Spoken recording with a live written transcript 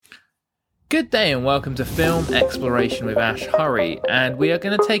Good day and welcome to Film Exploration with Ash Hurry, and we are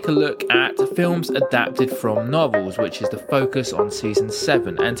going to take a look at films adapted from novels, which is the focus on Season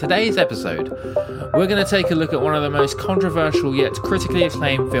 7. And today's episode, we're going to take a look at one of the most controversial yet critically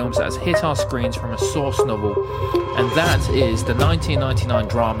acclaimed films that has hit our screens from a source novel, and that is the 1999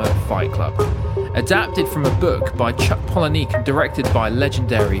 drama Fight Club. Adapted from a book by Chuck Palahniuk and directed by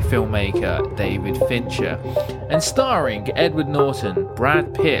legendary filmmaker David Fincher, and starring Edward Norton,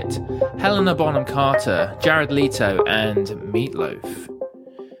 Brad Pitt, Helena Bonham Carter, Jared Leto, and Meatloaf.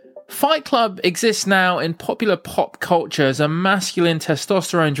 Fight Club exists now in popular pop culture as a masculine,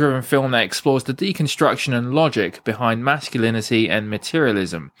 testosterone-driven film that explores the deconstruction and logic behind masculinity and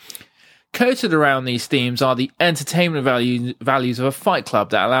materialism. Coated around these themes are the entertainment values of a fight club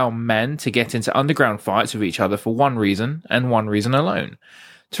that allow men to get into underground fights with each other for one reason, and one reason alone: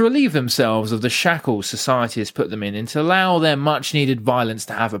 to relieve themselves of the shackles society has put them in, and to allow their much-needed violence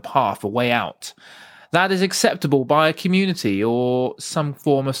to have a path, a way out that is acceptable by a community or some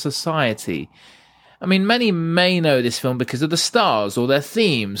form of society. I mean, many may know this film because of the stars or their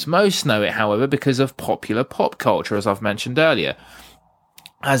themes. Most know it, however, because of popular pop culture, as I've mentioned earlier.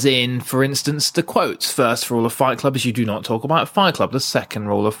 As in, for instance, the quotes. First rule of Fight Club is you do not talk about Fight Club. The second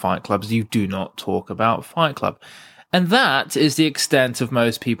rule of Fight Club is you do not talk about Fight Club. And that is the extent of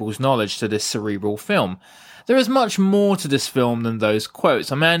most people's knowledge to this cerebral film. There is much more to this film than those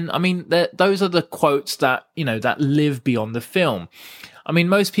quotes. I mean, those are the quotes that, that live beyond the film. I mean,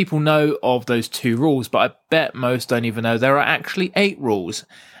 most people know of those 2 rules, but I bet most don't even know there are actually 8 rules.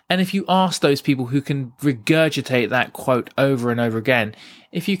 And if you ask those people who can regurgitate that quote over and over again,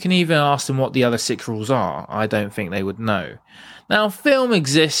 if you can even ask them what the other 6 rules are, I don't think they would know. Now, film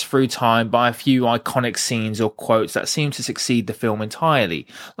exists through time by a few iconic scenes or quotes that seem to succeed the film entirely,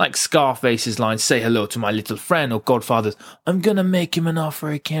 like Scarface's line, "Say hello to my little friend," or Godfather's, "I'm gonna make him an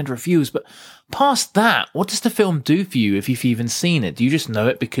offer he can't refuse." But past that, what does the film do for you if you've even seen it? Do you just know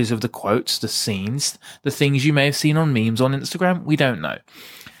it because of the quotes, the scenes, the things you may have seen on memes on Instagram? We don't know.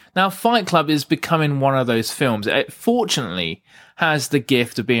 Now, Fight Club is becoming one of those films. It fortunately has the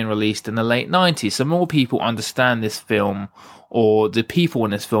gift of being released in the late 90s, so more people understand this film or the people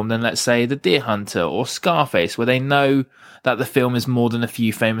in this film than, let's say, The Deer Hunter or Scarface, where they know that the film is more than a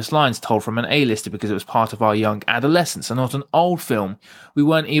few famous lines told from an A-lister because it was part of our young adolescence and not an old film we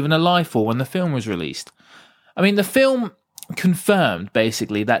weren't even alive for when the film was released. I mean, the film confirmed,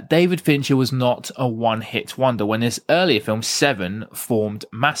 basically, that David Fincher was not a one-hit wonder when his earlier film, Seven, formed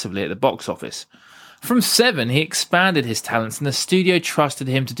massively at the box office. From Seven, he expanded his talents and the studio trusted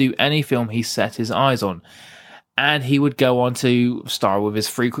him to do any film he set his eyes on. And he would go on to star with his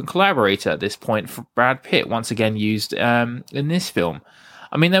frequent collaborator at this point, Brad Pitt, once again used in this film.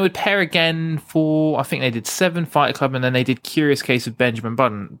 I mean, they would pair again for, I think they did Seven, Fight Club, and then they did Curious Case of Benjamin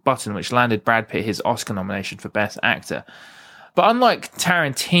Button, which landed Brad Pitt his Oscar nomination for Best Actor. But unlike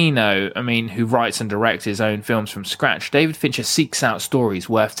Tarantino, who writes and directs his own films from scratch, David Fincher seeks out stories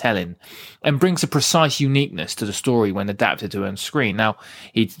worth telling and brings a precise uniqueness to the story when adapted to on screen. Now,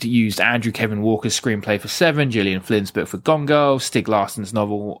 he used Andrew Kevin Walker's screenplay for Seven, Gillian Flynn's book for Gone Girl, Stieg Larsson's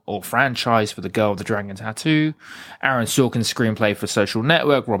novel or franchise for The Girl with the Dragon Tattoo, Aaron Sorkin's screenplay for Social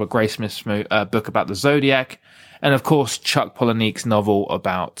Network, Robert Graysmith's book about the Zodiac, and of course, Chuck Palahniuk's novel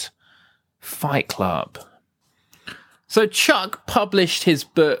about Fight Club. So Chuck published his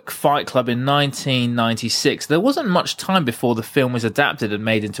book Fight Club in 1996. There wasn't much time before the film was adapted and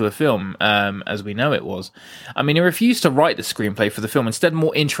made into a film, as we know it was. He refused to write the screenplay for the film, instead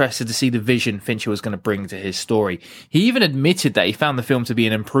more interested to see the vision Fincher was going to bring to his story. He even admitted that he found the film to be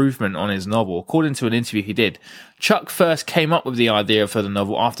an improvement on his novel. According to an interview he did, Chuck first came up with the idea for the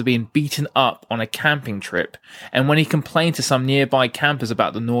novel after being beaten up on a camping trip, and when he complained to some nearby campers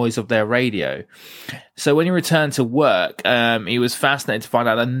about the noise of their radio. So when he returned to work, he was fascinated to find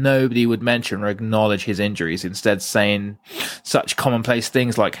out that nobody would mention or acknowledge his injuries, instead saying such commonplace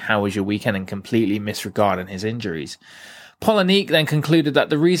things like, "How was your weekend?" and completely disregarding his injuries. Palahniuk then concluded that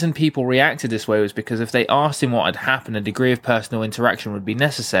the reason people reacted this way was because if they asked him what had happened, a degree of personal interaction would be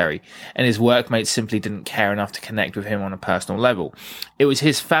necessary, and his workmates simply didn't care enough to connect with him on a personal level. It was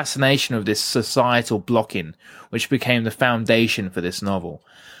his fascination with this societal blocking which became the foundation for this novel.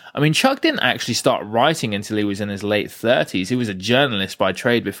 Chuck didn't actually start writing until he was in his late 30s. He was a journalist by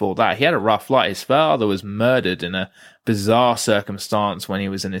trade before that. He had a rough life. His father was murdered in a bizarre circumstance when he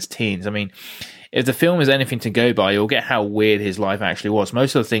was in his teens. if the film is anything to go by, you'll get how weird his life actually was.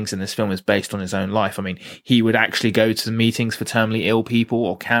 Most of the things in this film is based on his own life. I mean, he would actually go to meetings for terminally ill people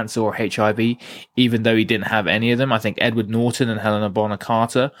or cancer or HIV, even though he didn't have any of them. I think Edward Norton and Helena Bonham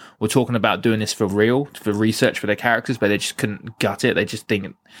Carter were talking about doing this for real, for research for their characters, but they just couldn't gut it. They just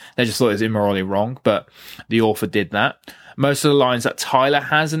thought it was immorally wrong, but the author did that. Most of the lines that Tyler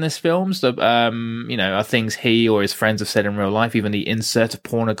has in this film, are things he or his friends have said in real life. Even the insert of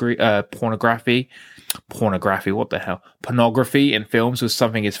pornography, what the hell? Pornography in films was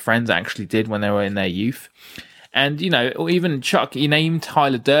something his friends actually did when they were in their youth. And, even Chuck, he named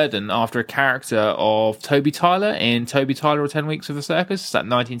Tyler Durden after a character of Toby Tyler in Toby Tyler or 10 Weeks of a Circus, that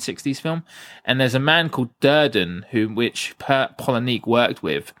 1960s film. And there's a man called Durden, which Palahniuk worked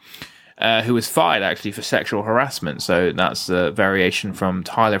with, who was fired actually for sexual harassment. So that's a variation from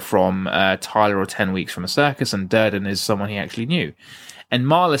Tyler or 10 Weeks from a Circus, and Durden is someone he actually knew. And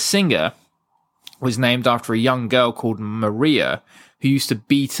Marla Singer was named after a young girl called Maria, who used to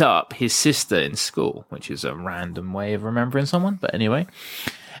beat up his sister in school, which is a random way of remembering someone. But anyway,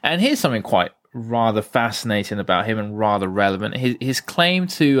 and here's something quite rather fascinating about him and rather relevant. His claim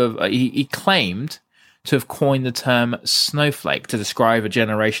he claimed to have coined the term snowflake to describe a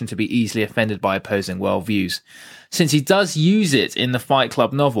generation to be easily offended by opposing worldviews. Since he does use it in the Fight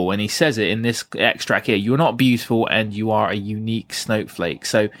Club novel, and he says it in this extract here, you're not beautiful and you are a unique snowflake.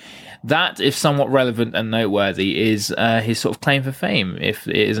 So that, if somewhat relevant and noteworthy, is his sort of claim for fame, if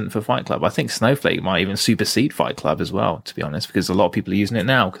it isn't for Fight Club. I think snowflake might even supersede Fight Club as well, to be honest, because a lot of people are using it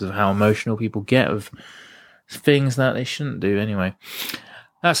now because of how emotional people get of things that they shouldn't do anyway.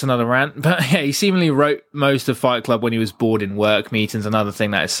 That's another rant. But yeah, he seemingly wrote most of Fight Club when he was bored in work meetings. Another thing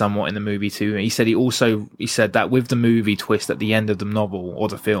that is somewhat in the movie too. He said that with the movie twist at the end of the novel or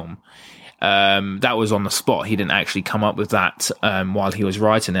the film, that was on the spot. He didn't actually come up with that while he was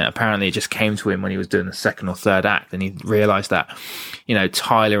writing it. Apparently it just came to him when he was doing the second or third act, and he realized that,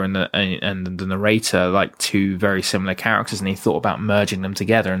 Tyler and the narrator like two very similar characters, and he thought about merging them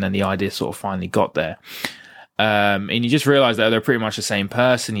together, and then the idea sort of finally got there. And you just realize that they're pretty much the same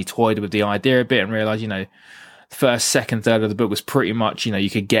person. He toyed with the idea a bit and realized, the first, second, third of the book was pretty much, you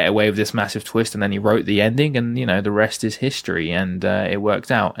could get away with this massive twist, and then he wrote the ending, and, the rest is history, and it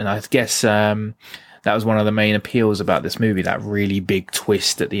worked out. And I guess that was one of the main appeals about this movie, that really big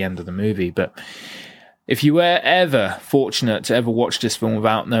twist at the end of the movie. But if you were ever fortunate to ever watch this film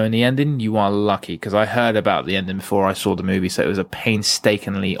without knowing the ending, you are lucky, because I heard about the ending before I saw the movie, so it was a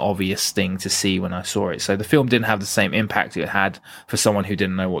painstakingly obvious thing to see when I saw it. So the film didn't have the same impact it had for someone who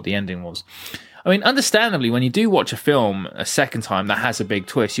didn't know what the ending was. I mean, understandably, when you do watch a film a second time that has a big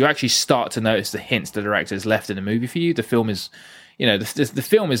twist, you actually start to notice the hints the director has left in the movie for you. The film is... the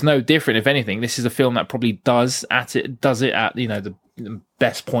film is no different. If anything, this is a film that probably does it at the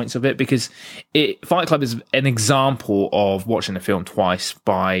best points of it, because Fight Club is an example of watching a film twice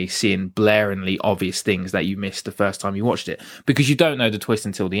by seeing blaringly obvious things that you missed the first time you watched it, because you don't know the twist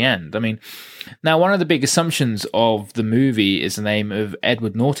until the end. I mean, now one of the big assumptions of the movie is the name of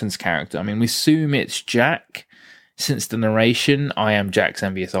Edward Norton's character. I mean, we assume it's Jack, since the narration, I am Jack's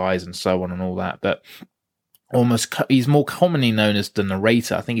envious eyes and so on and all that, but he's more commonly known as the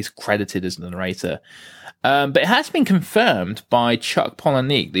narrator. I think he's credited as the narrator. But it has been confirmed by Chuck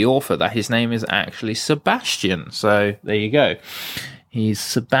Palahniuk, the author, that his name is actually Sebastian. So there you go. He's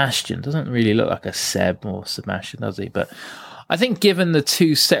Sebastian. Doesn't really look like a Seb or Sebastian, does he? But I think given the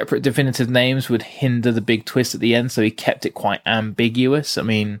two separate definitive names would hinder the big twist at the end, so he kept it quite ambiguous. I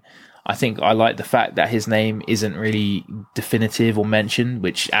mean, I think I like the fact that his name isn't really definitive or mentioned,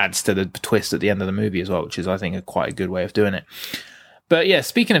 which adds to the twist at the end of the movie as well, which is, I think, quite a good way of doing it. But yeah,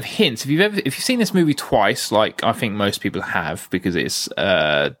 speaking of hints, if you've seen this movie twice, like I think most people have, because it's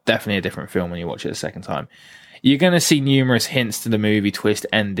definitely a different film when you watch it a second time, you're going to see numerous hints to the movie twist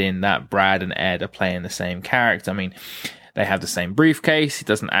ending that Brad and Ed are playing the same character. I mean, they have the same briefcase. He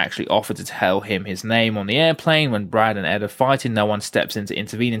doesn't actually offer to tell him his name on the airplane. When Brad and Ed are fighting, no one steps in to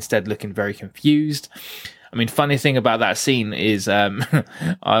intervene, instead looking very confused. I mean, funny thing about that scene is I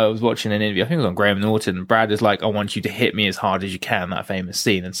was watching an interview, I think it was on Graham Norton, and Brad is like, I want you to hit me as hard as you can, that famous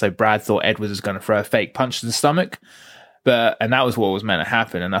scene. And so Brad thought Ed was going to throw a fake punch to the stomach. And that was what was meant to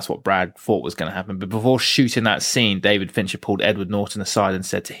happen, and that's what Brad thought was going to happen. But before shooting that scene, David Fincher pulled Edward Norton aside and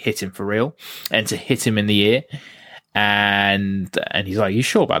said to hit him for real, and to hit him in the ear. And he's like, you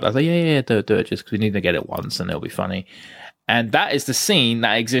sure about that? I was like, yeah, do it, just because we need to get it once and it'll be funny. And that is the scene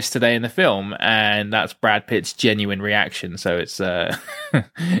that exists today in the film, and that's Brad Pitt's genuine reaction. So it's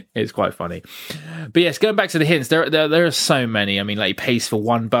it's quite funny. But yes, going back to the hints, there are so many. I mean, like, he pays for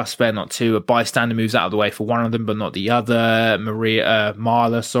one bus fare, not two. A bystander moves out of the way for one of them, but not the other.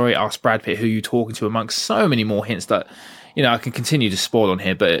 Marla, asks Brad Pitt, who you talking to, amongst so many more hints that, you know, I can continue to spoil on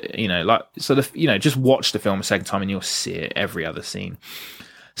here, but, you know, like, so just watch the film a second time and you'll see it every other scene.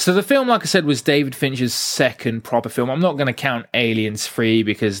 So the film, like I said, was David Fincher's second proper film. I'm not going to count Aliens 3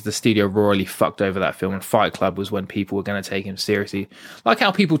 because the studio royally fucked over that film, and Fight Club was when people were going to take him seriously. Like how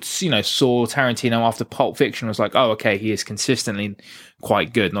people, you know, saw Tarantino after Pulp Fiction, was like, oh, okay, he is consistently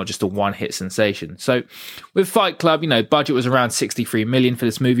quite good, not just a one-hit sensation. So with Fight Club, you know, budget was around $63 million for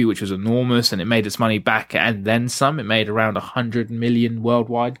this movie, which was enormous, and it made its money back and then some. It made around $100 million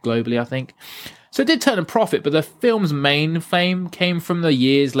worldwide, globally, I think. So it did turn a profit, but the film's main fame came from the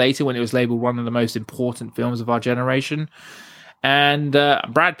years later when it was labelled one of the most important films of our generation. And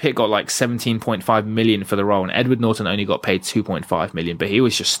Brad Pitt got like $17.5 million for the role, and Edward Norton only got paid $2.5 million, but he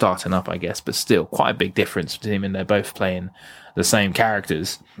was just starting up, I guess. But still, quite a big difference between him, and they're both playing the same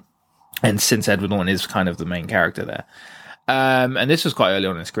characters. And since Edward Norton is kind of the main character there. And this was quite early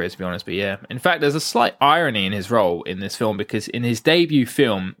on in his career, to be honest, but yeah. In fact, there's a slight irony in his role in this film, because in his debut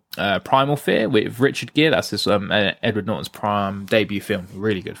film, Primal Fear, with Richard Gere, that's this Edward Norton's debut film,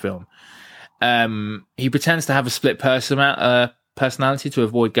 really good film, he pretends to have a split personality to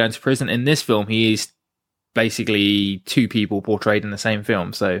avoid going to prison. In this film, he is basically two people portrayed in the same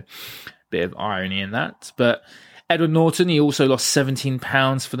film, so bit of irony in that. But Edward Norton, he also lost 17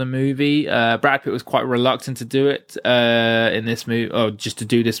 pounds for the movie. Brad Pitt was quite reluctant to do it in this movie, or just to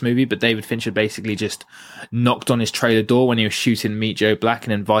do this movie, but David Fincher basically just knocked on his trailer door when he was shooting Meet Joe Black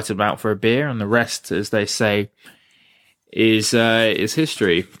and invited him out for a beer, and the rest, as they say, is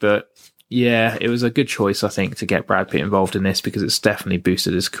history. But yeah, it was a good choice, I think, to get Brad Pitt involved in this, because it's definitely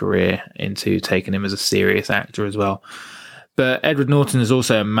boosted his career into taking him as a serious actor as well. But Edward Norton is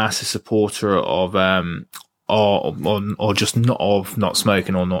also a massive supporter of or just not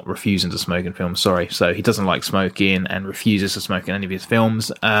smoking, or not refusing to smoke in films. Sorry. So he doesn't like smoking and refuses to smoke in any of his films.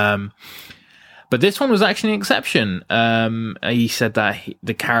 But this one was actually an exception. He said that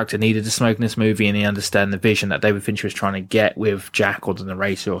the character needed to smoke in this movie, and he understood the vision that David Fincher was trying to get with Jack, or the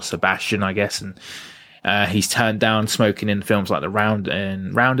narrator, or Sebastian, I guess. And he's turned down smoking in films like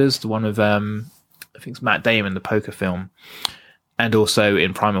Rounders, the one with I think it's Matt Damon, the poker film. And also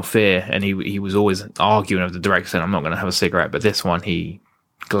in Primal Fear, and he was always arguing with the director, saying, I'm not going to have a cigarette, but this one he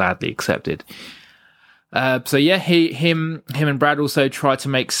gladly accepted. So yeah, him and Brad also tried to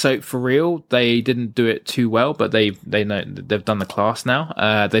make Soap for Real. They didn't do it too well, but they know they've done the class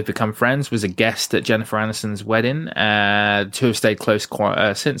now. They've become friends. Was a guest at Jennifer Aniston's wedding. Two have stayed close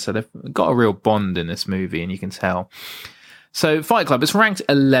quite since, so they've got a real bond in this movie, and you can tell. So Fight Club, it's ranked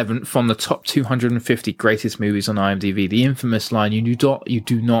 11th on the top 250 greatest movies on IMDb. The infamous line, you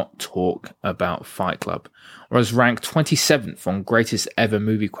do not talk about Fight Club. Whereas ranked 27th on greatest ever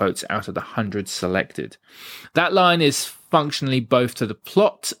movie quotes out of the 100 selected. That line is functionally both to the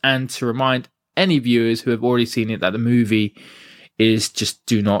plot and to remind any viewers who have already seen it that the movie is just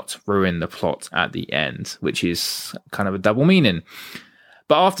do not ruin the plot at the end, which is kind of a double meaning.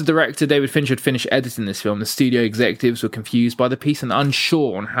 But after director David Fincher had finished editing this film, the studio executives were confused by the piece and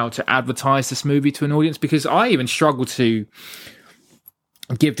unsure on how to advertise this movie to an audience, because I even struggled to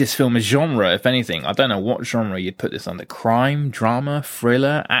give this film a genre, if anything. I don't know what genre you'd put this under. Crime, drama,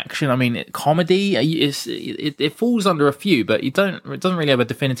 thriller, action. I mean, comedy. It falls under a few, but it doesn't really have a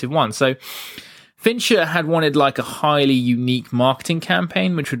definitive one. So Fincher had wanted like a highly unique marketing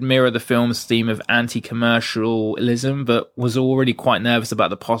campaign which would mirror the film's theme of anti-commercialism, but was already quite nervous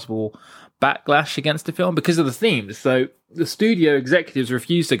about the possible backlash against the film because of the themes. So the studio executives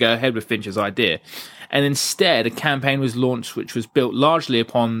refused to go ahead with Fincher's idea, and instead a campaign was launched which was built largely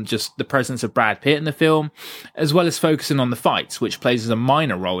upon just the presence of Brad Pitt in the film, as well as focusing on the fights, which plays as a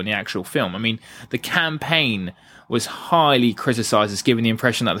minor role in the actual film. I mean, the campaign was highly criticised as giving the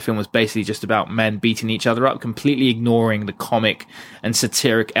impression that the film was basically just about men beating each other up, completely ignoring the comic and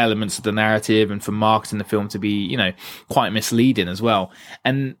satiric elements of the narrative, and for marketing the film to be, quite misleading as well.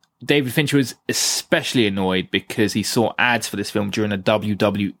 And David Fincher was especially annoyed because he saw ads for this film during the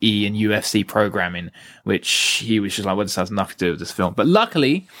WWE and UFC programming, which he was just like, well, this has nothing to do with this film. But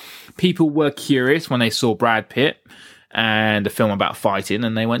luckily, people were curious when they saw Brad Pitt and a film about fighting,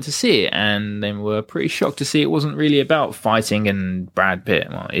 and they went to see it, and they were pretty shocked to see it wasn't really about fighting and Brad Pitt.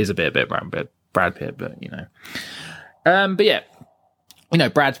 Well, it is a bit Brad Pitt, but But yeah.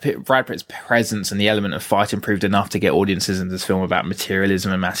 Brad Pitt's presence and the element of fighting proved enough to get audiences into this film about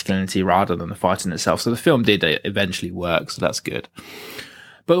materialism and masculinity rather than the fighting itself. So the film did eventually work, so that's good.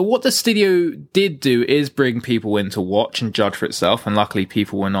 But what the studio did do is bring people in to watch and judge for itself, and luckily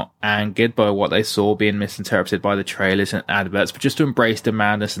people were not angered by what they saw being misinterpreted by the trailers and adverts, but just to embrace the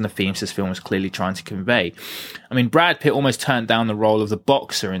madness and the themes this film was clearly trying to convey. I mean, Brad Pitt almost turned down the role of the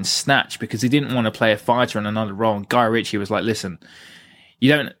boxer in Snatch because he didn't want to play a fighter in another role, and Guy Ritchie was like, listen,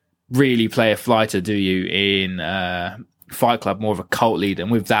 you don't really play a fighter, do you, in Fight Club, more of a cult leader.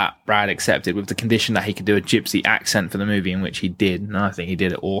 And with that, Brad accepted, with the condition that he could do a gypsy accent for the movie, in which he did. And I think he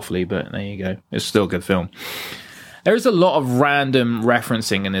did it awfully, but there you go. It's still a good film. There is a lot of random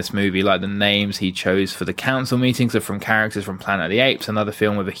referencing in this movie, like the names he chose for the council meetings are from characters from Planet of the Apes, another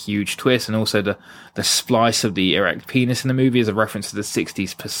film with a huge twist, and also the splice of the erect penis in the movie is a reference to the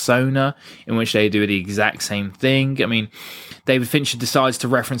 60s Persona, in which they do the exact same thing. I mean, David Fincher decides to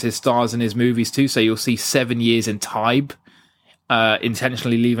reference his stars in his movies too, so you'll see 7 Years in Tybe,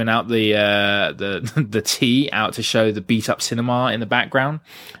 intentionally leaving out the T out to show the beat up cinema in the background.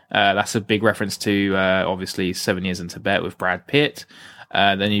 That's a big reference to obviously 7 Years in Tibet with Brad Pitt.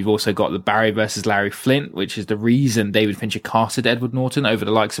 Then you've also got the Barry versus Larry Flint, which is the reason David Fincher casted Edward Norton over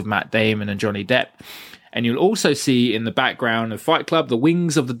the likes of Matt Damon and Johnny Depp. And you'll also see in the background of Fight Club the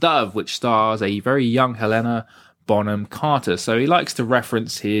Wings of the Dove, which stars a very young Helena Bonham Carter. So he likes to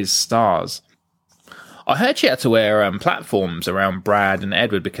reference his stars. I heard she had to wear platforms around Brad and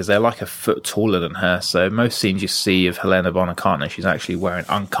Edward because they're like a foot taller than her. So most scenes you see of Helena Bonham Carter, she's actually wearing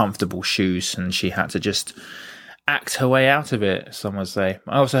uncomfortable shoes, and she had to just act her way out of it, some would say.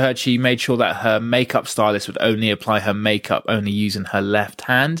 I also heard she made sure that her makeup stylist would only apply her makeup only using her left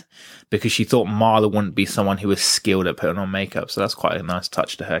hand, because she thought Marla wouldn't be someone who was skilled at putting on makeup. So that's quite a nice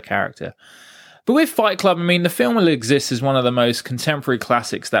touch to her character. But with Fight Club, I mean, the film will exist as one of the most contemporary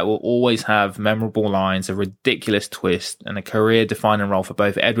classics that will always have memorable lines, a ridiculous twist, and a career-defining role for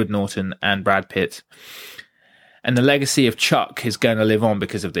both Edward Norton and Brad Pitt. And the legacy of Chuck is going to live on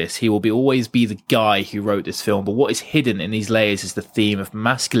because of this. He will always be the guy who wrote this film, but what is hidden in these layers is the theme of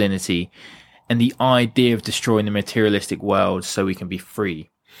masculinity and the idea of destroying the materialistic world so we can be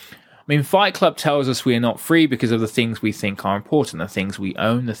free. I mean, Fight Club tells us we are not free because of the things we think are important, the things we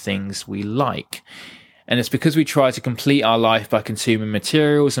own, the things we like. And it's because we try to complete our life by consuming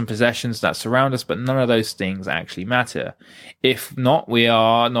materials and possessions that surround us, but none of those things actually matter. If not, we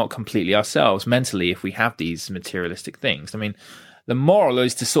are not completely ourselves mentally if we have these materialistic things. I mean, the moral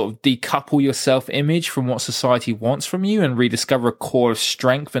is to sort of decouple your self-image from what society wants from you and rediscover a core of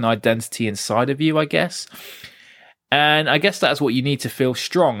strength and identity inside of you, I guess. And I guess that's what you need to feel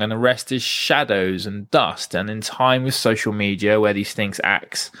strong, and the rest is shadows and dust. And in time with social media, where these things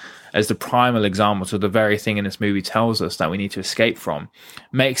act as the primal example to the very thing in this movie tells us that we need to escape from,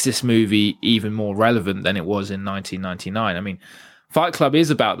 makes this movie even more relevant than it was in 1999. I mean, Fight Club is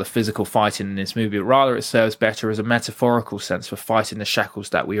about the physical fighting in this movie, but rather it serves better as a metaphorical sense for fighting the shackles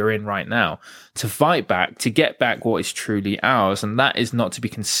that we are in right now, to fight back, to get back what is truly ours, and that is not to be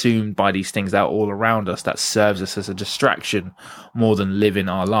consumed by these things that are all around us that serves us as a distraction more than living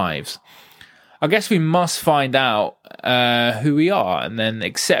our lives. I guess we must find out who we are and then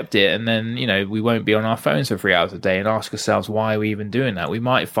accept it, and then, you know, we won't be on our phones for 3 hours a day and ask ourselves, why are we even doing that? We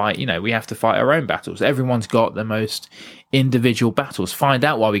might fight, you know, we have to fight our own battles. Everyone's got the most individual battles. Find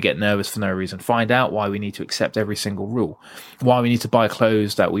out why we get nervous for no reason. Find out why we need to accept every single rule. Why we need to buy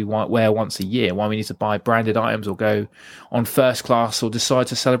clothes that we wear once a year. Why we need to buy branded items or go on first class or decide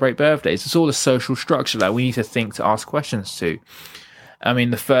to celebrate birthdays. It's all a social structure that we need to think to ask questions to. I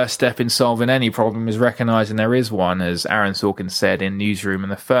mean, the first step in solving any problem is recognizing there is one, as Aaron Sorkin said in Newsroom,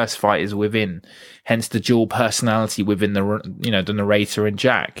 and the first fight is within. Hence the dual personality within the narrator and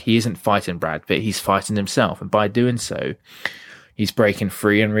Jack. He isn't fighting Brad Pitt, he's fighting himself, and by doing so, he's breaking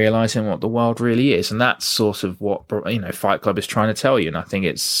free and realizing what the world really is. And that's sort of what, you know, Fight Club is trying to tell you, and I think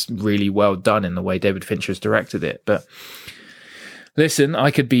it's really well done in the way David Fincher has directed it. But listen,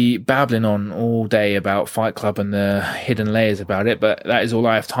 I could be babbling on all day about Fight Club and the hidden layers about it, but that is all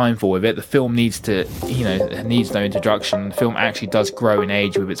I have time for with it. The film needs no introduction. The film actually does grow in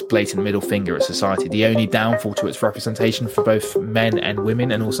age with its blatant middle finger at society. The only downfall to its representation for both men and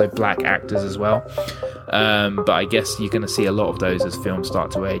women, and also black actors as well. But I guess you're going to see a lot of those as films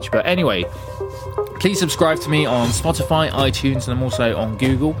start to age. But anyway, please subscribe to me on Spotify, iTunes, and I'm also on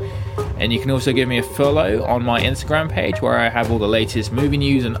Google. And you can also give me a follow on my Instagram page, where I have all the latest movie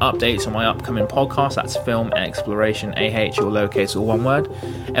news and updates on my upcoming podcast. That's Film Exploration, AH, or lowercase, or one word.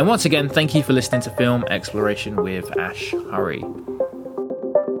 And once again, thank you for listening to Film Exploration with Ash Hurry.